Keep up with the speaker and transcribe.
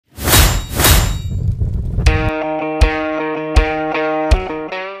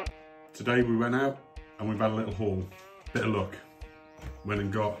today we went out and we've had a little haul, bit of luck. Went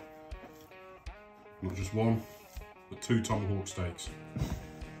and got not just one, but 2 tomahawk steaks.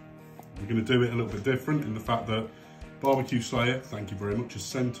 We're going to do it a little bit different in the fact that Barbecue Slayer, thank you very much, has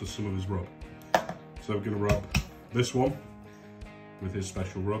sent us some of his rub. So we're going to rub this one with his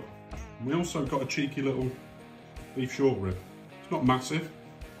special rub. And we also got a cheeky little beef short rib. It's not massive,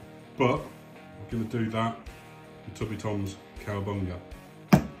 but we're going to do that with Tubby Tom's cowabunga.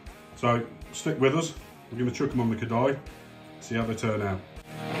 So stick with us. We're going to chuck them on the kadai, see how they turn out.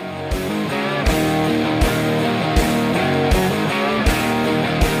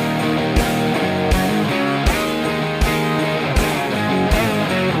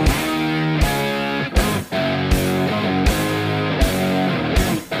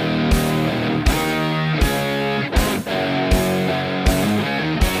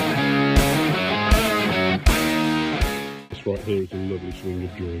 This right here is a lovely swing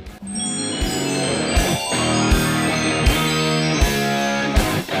of joy.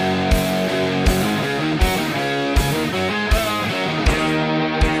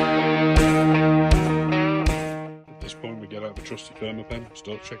 At this point we get out the trusty thermopen pen,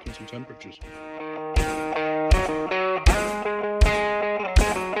 start checking some temperatures.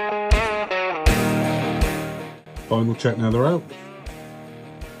 Final check now they're out.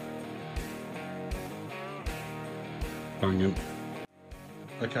 Banging.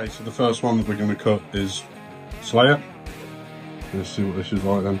 Okay, so the first one that we're going to cut is Slayer. Let's see what this is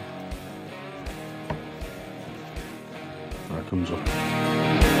like then. There it comes up.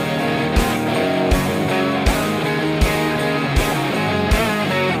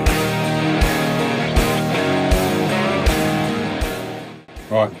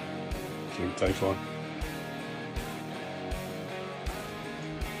 Right, see what it tastes like.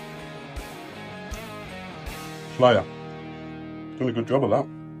 Slayer. Done a good job of that.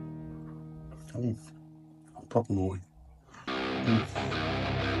 Proper naughty.